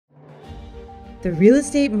The real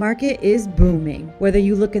estate market is booming. Whether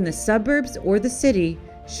you look in the suburbs or the city,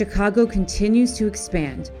 Chicago continues to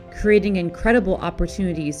expand, creating incredible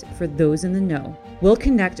opportunities for those in the know. We'll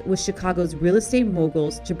connect with Chicago's real estate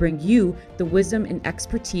moguls to bring you the wisdom and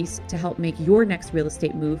expertise to help make your next real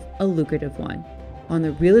estate move a lucrative one on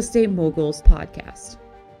the Real Estate Moguls podcast.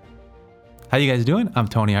 How you guys doing? I'm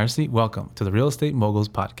Tony Arce. Welcome to the Real Estate Moguls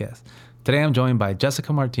podcast. Today I'm joined by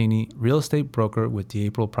Jessica Martini, real estate broker with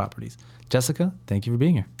DApril Properties. Jessica, thank you for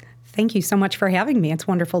being here. Thank you so much for having me. It's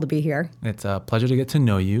wonderful to be here. It's a pleasure to get to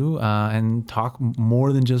know you and talk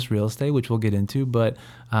more than just real estate, which we'll get into. But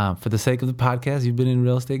for the sake of the podcast, you've been in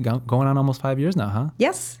real estate going on almost 5 years now, huh?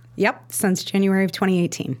 Yes. Yep. Since January of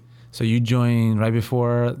 2018. So you joined right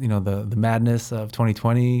before, the madness of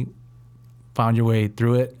 2020, found your way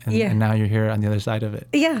through it, and now you're here on the other side of it.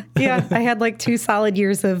 Yeah. I had like 2 solid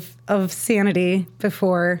years of sanity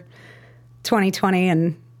before 2020,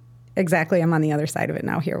 and exactly, I'm on the other side of it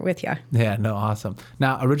now here with you. Yeah, no, awesome.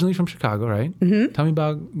 Now, originally from Chicago, right? Mm-hmm. Tell me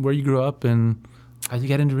about where you grew up and how you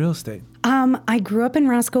got into real estate. I grew up in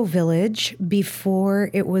Roscoe Village before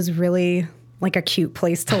it was really like a cute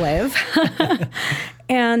place to live.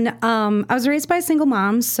 And I was raised by a single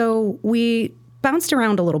mom, so we bounced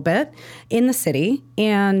around a little bit in the city.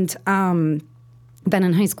 And then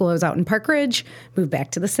in high school, I was out in Park Ridge, moved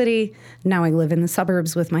back to the city. Now I live in the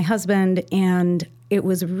suburbs with my husband. And it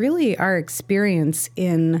was really our experience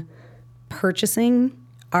in purchasing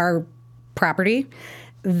our property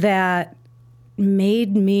that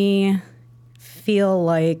made me feel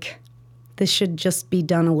like this should just be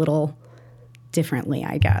done a little differently,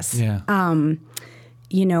 I guess. Yeah.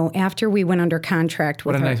 After we went under contract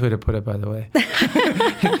with What a nice way to put it, by the way.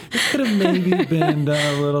 It could have maybe been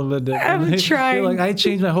done a little bit differently. I'm trying. Like, I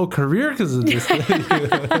changed my whole career because of this.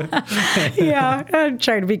 Yeah, I'm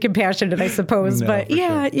trying to be compassionate, I suppose. No, but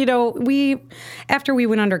yeah, sure. After we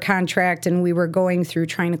went under contract and we were going through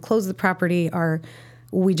trying to close the property,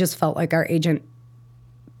 we just felt like our agent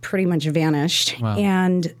pretty much vanished. Wow.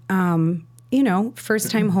 And,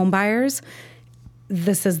 first-time home buyers,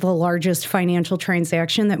 this is the largest financial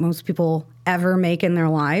transaction that most people ever make in their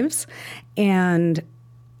lives. And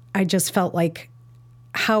I just felt like,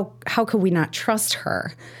 how could we not trust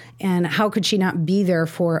her? And how could she not be there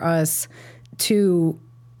for us to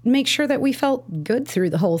make sure that we felt good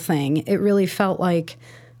through the whole thing? It really felt like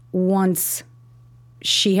once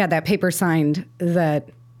she had that paper signed that,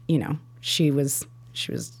 she was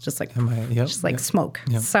just like, smoke.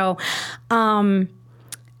 Yep. So,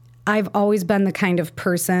 I've always been the kind of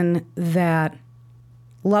person that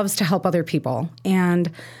loves to help other people.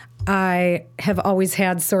 And I have always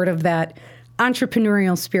had sort of that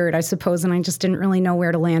entrepreneurial spirit, I suppose, and I just didn't really know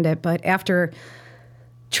where to land it. But after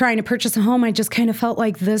trying to purchase a home, I just kind of felt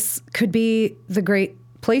like this could be the great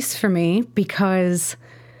place for me because,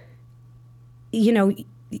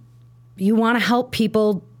 you want to help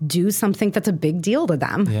people do something that's a big deal to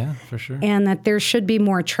them. Yeah, for sure. And that there should be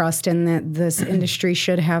more trust and that this industry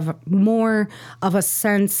should have more of a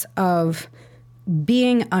sense of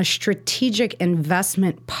being a strategic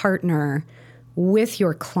investment partner with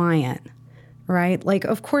your client, right? Like,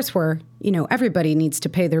 of course, everybody needs to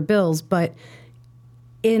pay their bills, but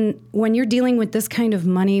when you're dealing with this kind of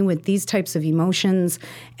money, with these types of emotions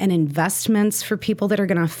and investments for people that are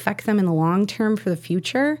going to affect them in the long term for the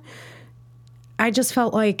future, I just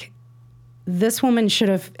felt like this woman should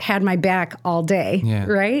have had my back all day,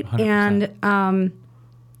 right? 100%. And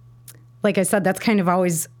like I said, that's kind of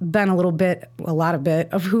always been a lot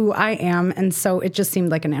of who I am, and so it just seemed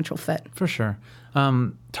like a natural fit. For sure.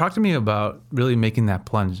 Talk to me about really making that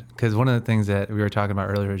plunge, because one of the things that we were talking about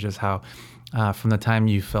earlier is just how from the time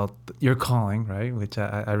you felt your calling, right, which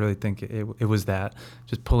I really think it was that,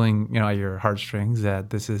 just pulling at your heartstrings, that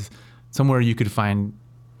this is somewhere you could find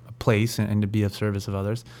place and to be of service of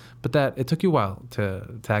others, but that it took you a while to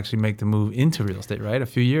actually make the move into real estate, right? A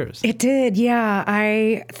few years. It did, yeah.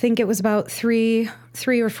 I think it was about three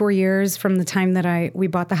or 4 years from the time that we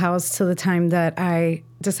bought the house to the time that I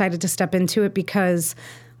decided to step into it because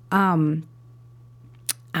I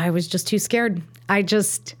was just too scared. I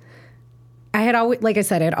had always, like I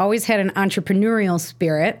said, I'd always had an entrepreneurial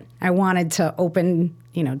spirit. I wanted to open,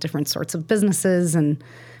 different sorts of businesses, and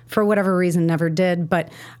for whatever reason, never did.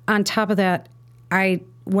 But on top of that,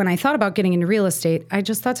 when I thought about getting into real estate, I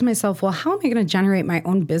just thought to myself, well, how am I going to generate my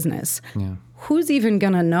own business? Yeah. Who's even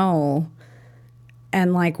going to know?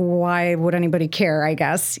 And like, why would anybody care, I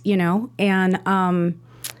guess, And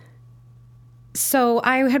so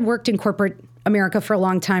I had worked in corporate America for a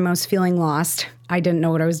long time. I was feeling lost. I didn't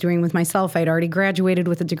know what I was doing with myself. I'd already graduated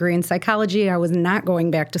with a degree in psychology. I was not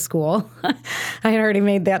going back to school. I had already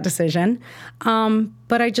made that decision.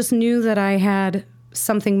 But I just knew that I had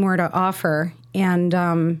something more to offer. And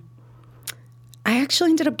I actually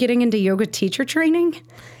ended up getting into yoga teacher training.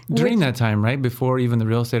 During that time, right? Before even the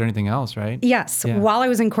real estate or anything else, right? Yes, while I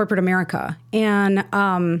was in corporate America. And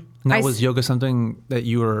now, was yoga something that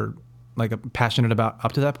you were like passionate about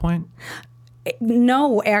up to that point?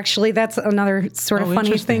 No, actually, that's another sort of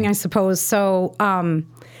funny thing, I suppose. So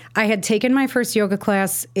I had taken my first yoga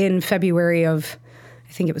class in February of,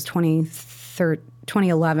 I think it was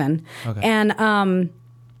 2011. Okay. And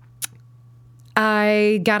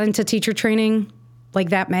I got into teacher training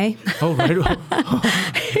like that May. Oh, right. You're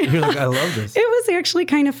like, I love this. It was actually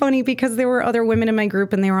kind of funny because there were other women in my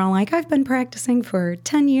group and they were all like, I've been practicing for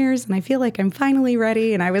 10 years and I feel like I'm finally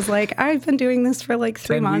ready. And I was like, I've been doing this for like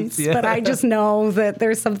 3 months, but I just know that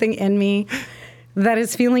there's something in me that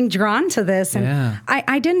is feeling drawn to this. And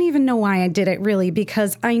I didn't even know why I did it really,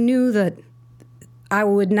 because I knew that I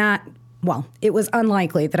would not, well, it was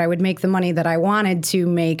unlikely that I would make the money that I wanted to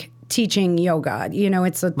make teaching yoga. You know,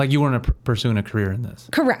 it's a... Like you weren't pursuing a career in this.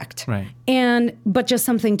 Correct. Right. But just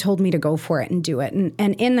something told me to go for it and do it. And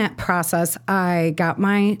in that process, I got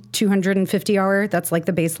my 250 hour, that's like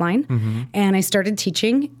the baseline. Mm-hmm. And I started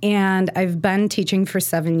teaching, and I've been teaching for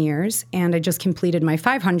 7 years, and I just completed my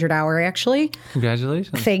 500 hour actually.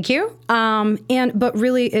 Congratulations. Thank you. But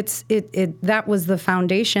really that was the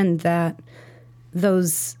foundation that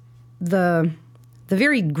the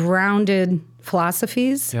very grounded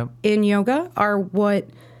philosophies in yoga are what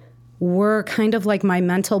were kind of like my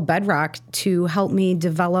mental bedrock to help me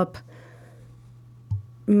develop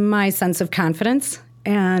my sense of confidence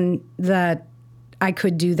and that I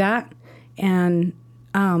could do that and,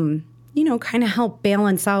 kind of help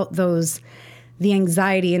balance out the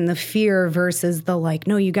anxiety and the fear versus the like,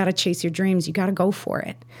 no, you got to chase your dreams. You got to go for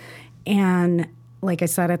it. And like I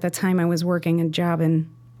said, at the time I was working a job in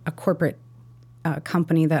a corporate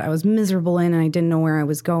company that I was miserable in, and I didn't know where I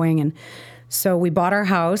was going. And so we bought our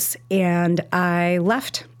house, and I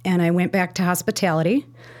left, and I went back to hospitality,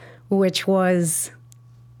 which was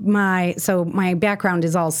my background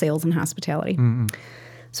is all sales and hospitality. Mm-hmm.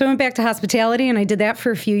 So I went back to hospitality, and I did that for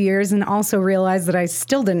a few years, and also realized that I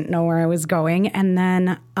still didn't know where I was going. And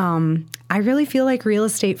then I really feel like real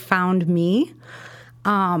estate found me.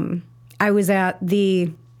 I was at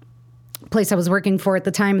the place I was working for at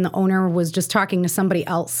the time, and the owner was just talking to somebody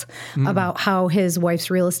else about how his wife's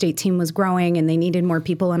real estate team was growing and they needed more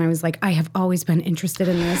people. And I was like, I have always been interested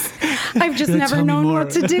in this. I've just never known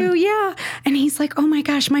what to do. Yeah. And he's like, oh my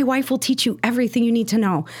gosh, my wife will teach you everything you need to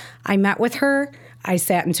know. I met with her. I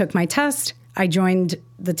sat and took my test. I joined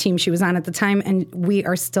the team she was on at the time, and we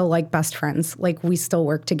are still like best friends. Like we still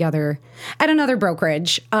work together at another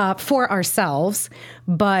brokerage for ourselves.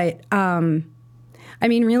 But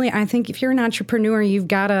really, I think if you're an entrepreneur, you've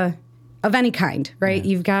got to, of any kind, right?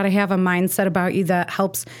 Yeah. You've got to have a mindset about you that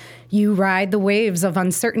helps you ride the waves of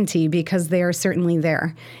uncertainty because they are certainly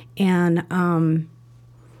there. And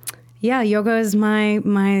yoga is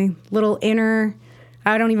my little inner,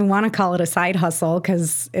 I don't even want to call it a side hustle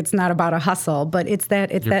because it's not about a hustle, but it's that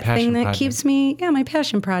thing that keeps me, my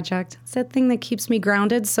passion project. It's that thing that keeps me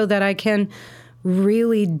grounded so that I can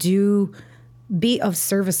really be of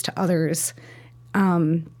service to others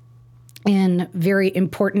in very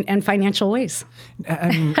important and financial ways.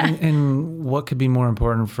 And what could be more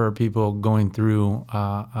important for people going through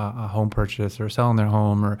a home purchase or selling their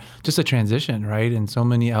home or just a transition, right? And so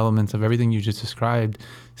many elements of everything you just described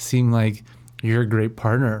seem like you're a great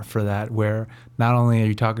partner for that, where not only are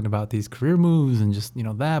you talking about these career moves and just,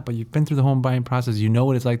 that, but you've been through the home buying process. You know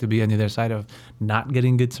what it's like to be on the other side of not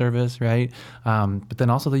getting good service, right? But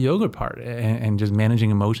then also the yoga part and just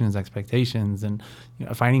managing emotions, expectations, and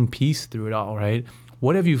finding peace through it all, right?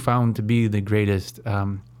 What have you found to be the greatest?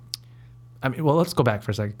 Let's go back for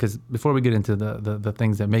a second, because before we get into the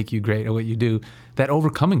things that make you great at what you do, that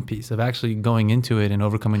overcoming piece of actually going into it and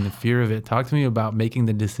overcoming the fear of it. Talk to me about making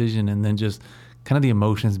the decision and then just kind of the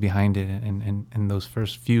emotions behind it and those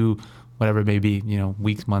first few, whatever it may be,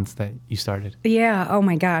 weeks, months that you started. Yeah. Oh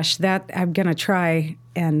my gosh. That I'm going to try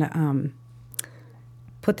and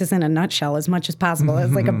put this in a nutshell as much as possible.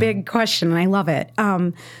 It's like a big question and I love it.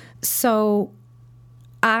 So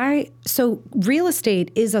real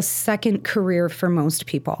estate is a second career for most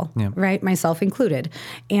people, right? Myself included.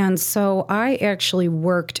 And so I actually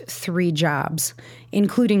worked 3 jobs,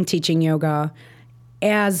 including teaching yoga,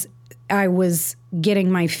 as I was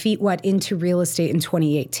getting my feet wet into real estate in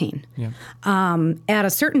 2018. Yeah. At a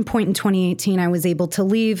certain point in 2018, I was able to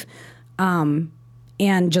leave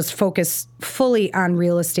and just focus fully on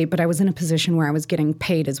real estate. But I was in a position where I was getting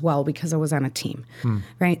paid as well because I was on a team,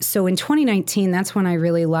 right? So in 2019, that's when I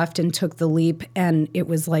really left and took the leap. And it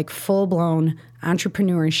was like full-blown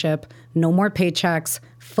entrepreneurship, no more paychecks,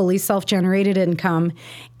 fully self-generated income.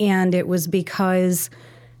 And it was because,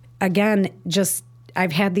 again, just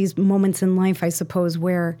I've had these moments in life, I suppose,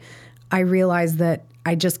 where I realized that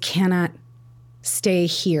I just cannot stay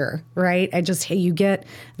here, right? You get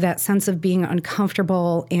that sense of being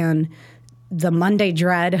uncomfortable and the Monday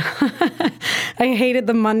dread. I hated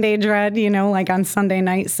the Monday dread, like on Sunday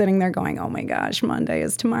night sitting there going, oh my gosh, Monday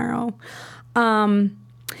is tomorrow.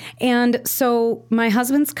 And so my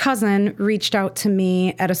husband's cousin reached out to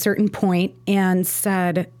me at a certain point and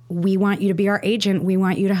said, we want you to be our agent. We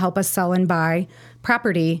want you to help us sell and buy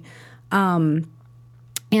property. And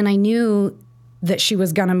I knew that she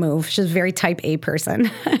was going to move. She's a very type A person.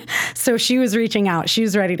 So she was reaching out. She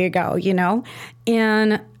was ready to go,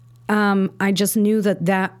 And I just knew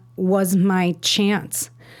that was my chance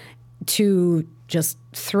to just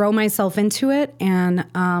throw myself into it. And,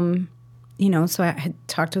 so I had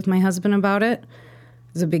talked with my husband about it.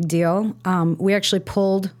 It was a big deal. We actually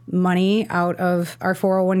pulled money out of our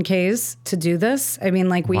 401ks to do this. I mean,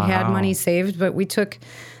 we had money saved, but we took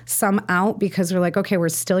some out because we're like, okay, we're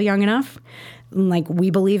still young enough. We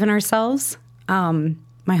believe in ourselves. My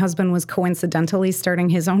husband was coincidentally starting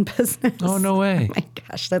his own business. Oh, no way. Oh my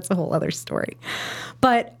gosh, that's a whole other story.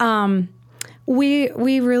 But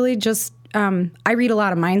we really just, I read a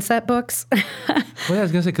lot of mindset books. Well, I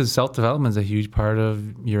was going to say, because self-development is a huge part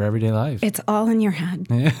of your everyday life. It's all in your head.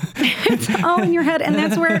 Yeah. It's all in your head. And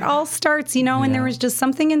that's where it all starts, and there was just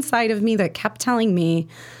something inside of me that kept telling me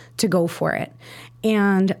to go for it.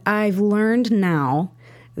 And I've learned now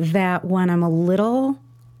that when I'm a little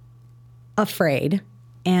afraid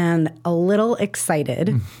and a little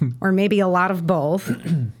excited, or maybe a lot of both,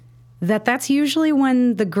 that's usually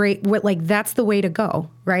when that's the way to go,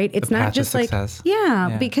 right? It's the not just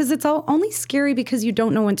because it's only scary because you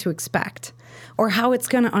don't know what to expect or how it's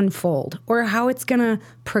going to unfold or how it's going to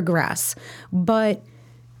progress. But,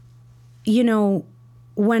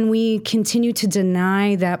 when we continue to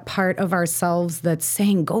deny that part of ourselves that's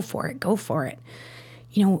saying, go for it,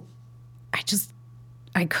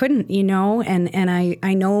 I couldn't, and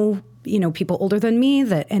I know, people older than me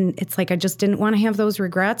and it's I just didn't want to have those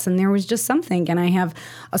regrets. And there was just something, and I have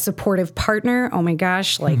a supportive partner. Oh my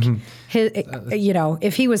gosh.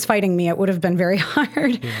 If he was fighting me, it would have been very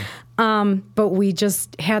hard. Yeah. But we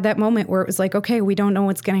just had that moment where it was okay, we don't know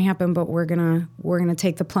what's going to happen, but we're going to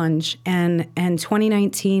take the plunge. And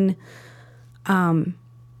 2019, my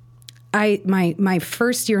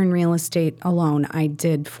first year in real estate alone, I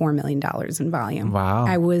did $4 million in volume. Wow.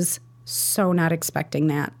 I was so not expecting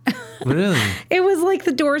that. Really? It was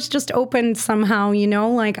the doors just opened somehow,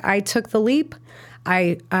 I took the leap.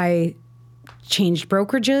 I changed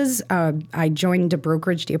brokerages. I joined a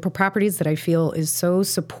brokerage, April Properties, that I feel is so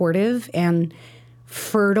supportive and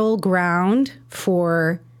fertile ground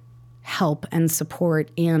for help and support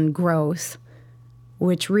and growth,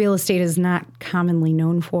 which real estate is not commonly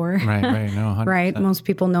known for. Right, no, 100%. Right? Most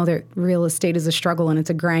people know that real estate is a struggle and it's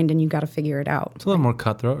a grind and you got to figure it out. It's a little more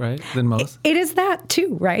cutthroat, right, than most? It is that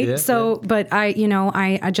too, right? Yeah, but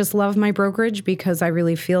I just love my brokerage because I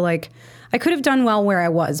really feel like I could have done well where I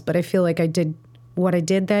was, but I feel like I did what I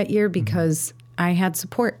did that year because I had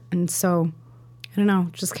support. And so, I don't know,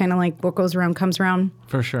 just kind of what goes around comes around.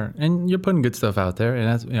 For sure. And you're putting good stuff out there. And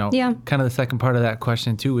that's, kind of the second part of that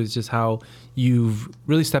question too is just how you've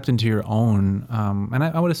really stepped into your own, and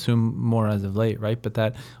I would assume more as of late, right? But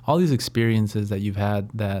that all these experiences that you've had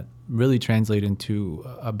that really translate into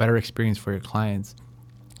a better experience for your clients.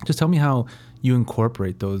 Just tell me how you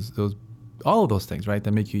incorporate those all of those things, right?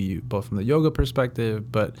 That make you, both from the yoga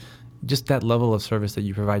perspective, but just that level of service that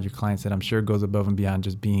you provide your clients that I'm sure goes above and beyond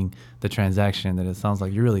just being the transaction, that it sounds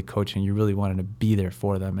like you're really coaching, you're really wanting to be there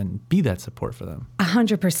for them and be that support for them.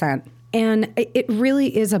 100%. And it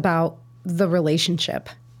really is about the relationship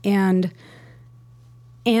and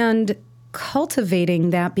cultivating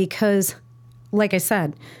that because, like I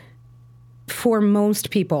said, for most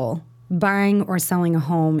people, buying or selling a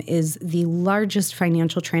home is the largest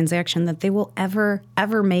financial transaction that they will ever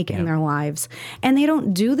make in their lives. And they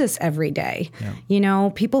don't do this every day. Yeah.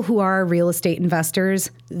 People who are real estate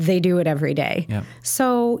investors, they do it every day. Yeah.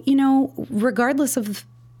 So, regardless of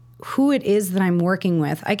who it is that I'm working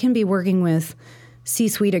with, I can be working with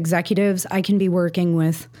C-suite executives. I can be working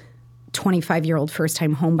with 25-year-old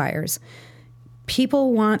first-time home buyers.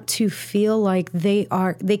 People want to feel like they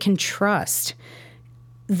can trust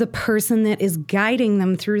the person that is guiding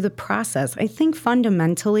them through the process. I think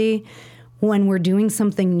fundamentally, when we're doing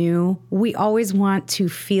something new, we always want to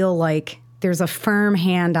feel like there's a firm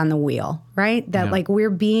hand on the wheel, right? That like we're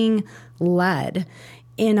being led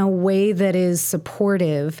in a way that is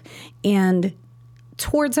supportive and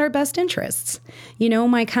towards our best interests. You know,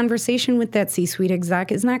 my conversation with that C-suite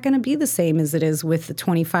exec is not going to be the same as it is with the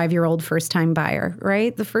 25-year-old first-time buyer,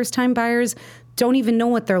 right? The first-time buyers don't even know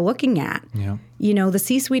what they're looking at. Yeah. You know, the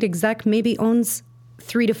C-suite exec maybe owns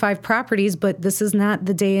 3 to 5 properties, but this is not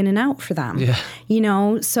the day in and out for them. Yeah. You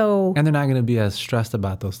know, so... And they're not going to be as stressed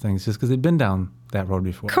about those things just because they've been down that road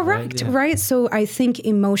before. Correct, right? Yeah. Right? So I think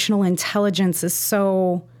emotional intelligence is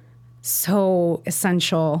so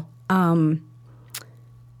essential.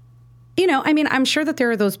 You know, I mean, I'm sure that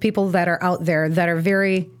there are those people that are out there that are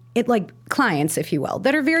very, like clients, if you will,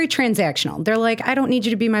 that are very transactional. They're like, I don't need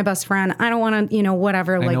you to be my best friend. I don't want to, you know,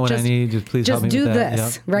 whatever. I know what I need. Just please help me do with that.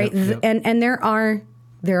 this, Yep. right? Yep. And there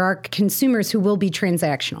are consumers who will be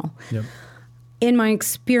transactional. Yep. In my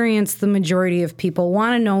experience, the majority of people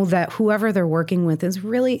want to know that whoever they're working with is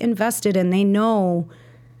really invested and they know,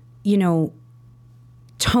 you know,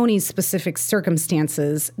 Tony's specific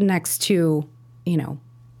circumstances next to, you know,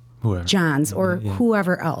 whoever. John's or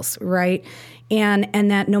whoever else, right? And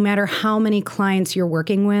that no matter how many clients you're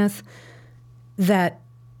working with, that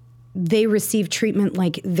they receive treatment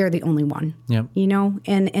like they're the only one. Yep. You know?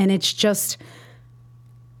 And it's just,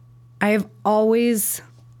 I've always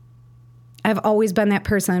been that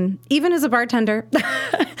person, even as a bartender.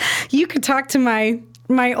 You could talk to my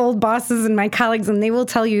old bosses and my colleagues, and they will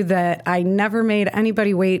tell you that I never made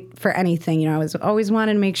anybody wait for anything. You know, I was always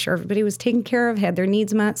wanting to make sure everybody was taken care of, had their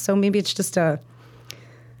needs met. So maybe it's just a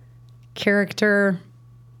character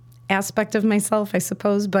aspect of myself, I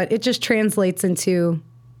suppose. But it just translates into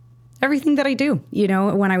everything that I do. You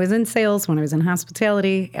know, when I was in sales, when I was in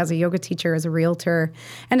hospitality, as a yoga teacher, as a realtor,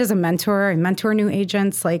 and as a mentor, I mentor new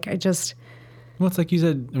agents. Like Well, it's like you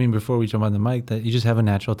said, I mean, before we jump on the mic, that you just have a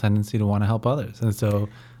natural tendency to want to help others. And so,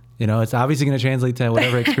 you know, it's obviously going to translate to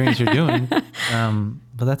whatever experience you're doing.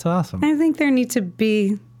 But that's awesome. I think there needs to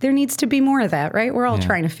be more of that, right? We're all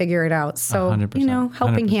trying to figure it out. So, 100%, you know,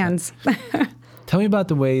 helping 100%. hands. Tell me about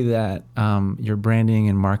the way that you're branding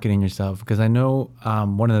and marketing yourself. Because I know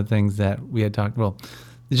one of the things that we had talked, well,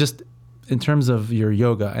 just in terms of your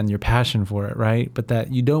yoga and your passion for it, right? But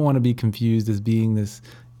that you don't want to be confused as being this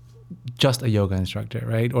just a yoga instructor,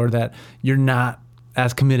 right? Or that you're not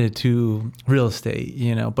as committed to real estate,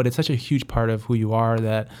 you know, but it's such a huge part of who you are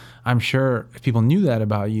that I'm sure if people knew that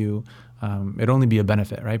about you, it'd only be a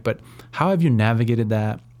benefit, right? But how have you navigated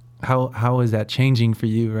that? How is that changing for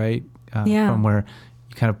you, right? From where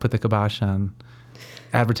you kind of put the kibosh on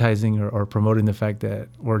advertising or promoting the fact that,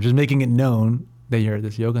 or just making it known that you're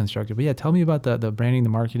this yoga instructor. But yeah, tell me about the branding, the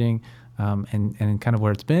marketing, and kind of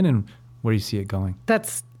where it's been and where you see it going.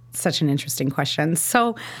 That's such an interesting question.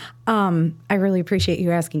 So I really appreciate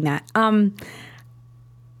you asking that. I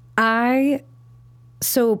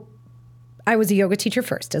was a yoga teacher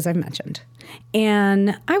first, as I mentioned,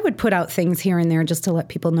 and I would put out things here and there just to let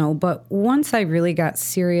people know. But once I really got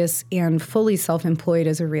serious and fully self-employed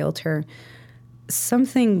as a realtor,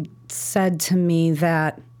 something said to me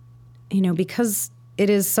that, you know, because it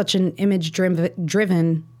is such an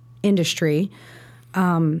image-driven industry,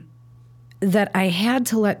 that I had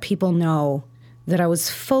to let people know that I was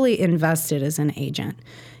fully invested as an agent.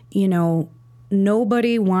 You know,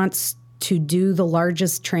 nobody wants to do the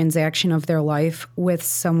largest transaction of their life with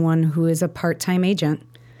someone who is a part-time agent.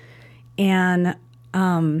 And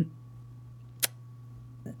I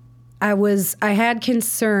had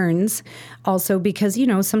concerns also because, you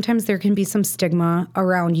know, sometimes there can be some stigma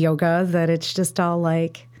around yoga that it's just all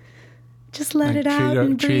like, just let it out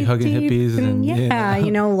and breathe hugging deep hippies and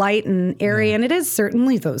you know, light and airy. And it is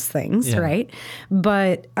certainly those things, right?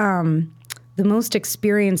 But the most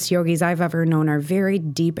experienced yogis I've ever known are very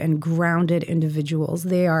deep and grounded individuals.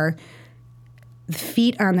 They are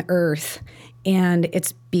feet on the earth, and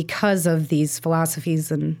it's because of these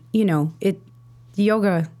philosophies. And, you know,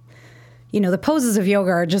 yoga, you know, the poses of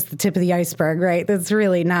yoga are just the tip of the iceberg, right? That's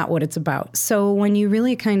really not what it's about. So when you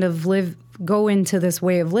really kind of go into this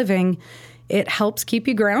way of living, it helps keep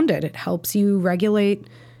you grounded. It helps you regulate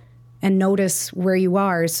and notice where you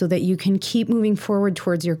are so that you can keep moving forward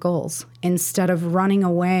towards your goals instead of running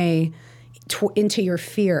away into your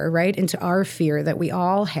fear, right? Into our fear that we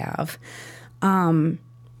all have. And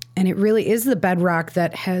it really is the bedrock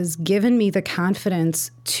that has given me the confidence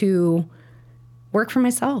to work for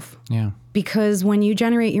myself. Yeah. Because when you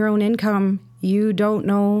generate your own income, you don't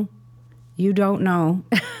know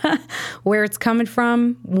where it's coming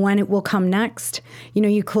from, when it will come next. You know,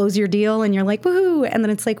 you close your deal and you're like, woohoo. And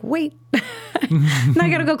then it's like, wait, now I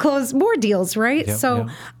got to go close more deals, right? Yep, so, yep.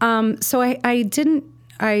 I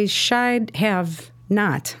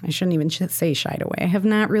shouldn't even say shied away. I have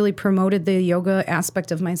not really promoted the yoga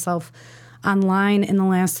aspect of myself online in the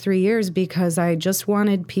last 3 years because I just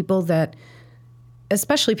wanted people that,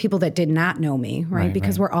 especially people that did not know me, right?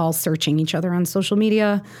 Because we're all searching each other on social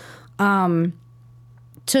media,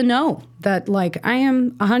 to know that, like, I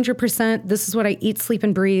am 100%, this is what I eat, sleep,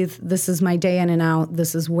 and breathe. This is my day in and out.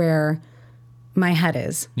 This is where my head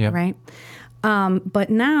is, right? But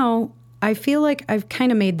now I feel like I've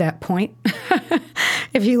kind of made that point.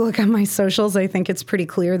 If you look on my socials, I think it's pretty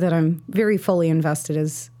clear that I'm very fully invested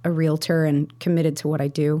as a realtor and committed to what I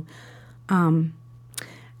do. And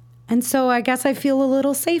so I guess I feel a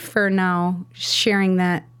little safer now sharing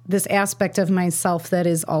this aspect of myself that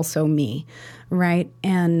is also me, right?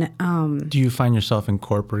 And do you find yourself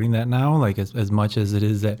incorporating that now, like as much as it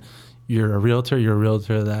is that you're a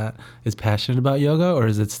realtor that is passionate about yoga, or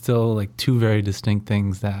is it still like two very distinct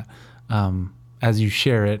things that as you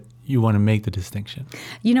share it, you want to make the distinction?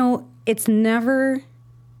 You know, it's never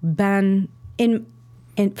been,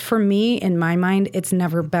 for me, in my mind, it's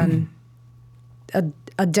never been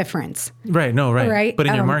a difference. Right, no, right. But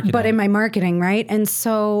in your marketing. But in my marketing, right? And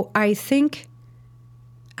so I think,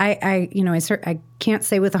 I can't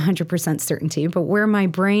say with 100% certainty, but where my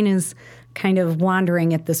brain is kind of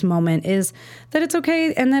wandering at this moment is that it's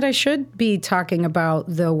okay and that I should be talking about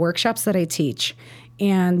the workshops that I teach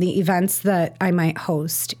and the events that I might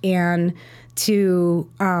host, and to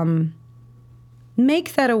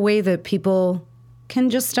make that a way that people can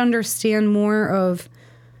just understand more of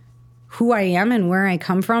who I am and where I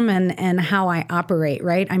come from and how I operate,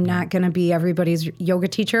 right? I'm not going to be everybody's yoga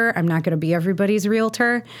teacher. I'm not going to be everybody's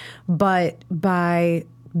realtor. But by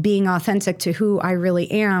being authentic to who I really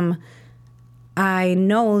am, I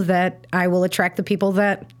know that I will attract the people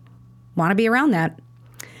that want to be around that,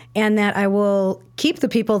 and that I will keep the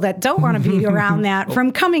people that don't want to be around that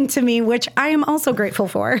from coming to me, which I am also grateful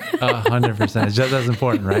for. 100%. It's just as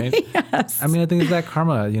important, right? Yes. I mean, I think it's that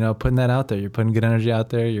karma, putting that out there. You're putting good energy out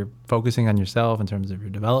there. You're focusing on yourself in terms of your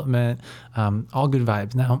development. All good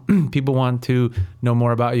vibes. Now, people want to know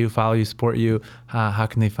more about you, follow you, support you. How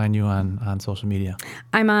can they find you on social media?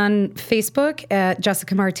 I'm on Facebook at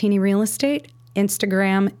Jessica Martini Real Estate,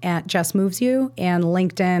 Instagram at Jess Moves You, and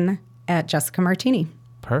LinkedIn at Jessica Martini.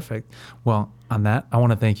 Perfect. Well, on that, I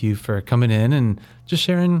want to thank you for coming in and just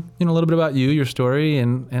sharing, a little bit about you, your story,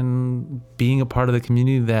 and being a part of the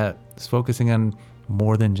community that's focusing on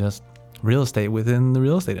more than just real estate within the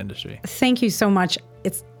real estate industry. Thank you so much.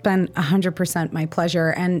 It's been 100% my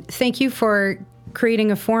pleasure. And thank you for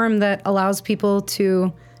creating a forum that allows people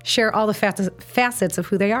to share all the facets of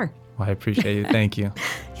who they are. Well, I appreciate you. Thank you.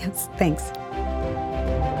 Yes, thanks.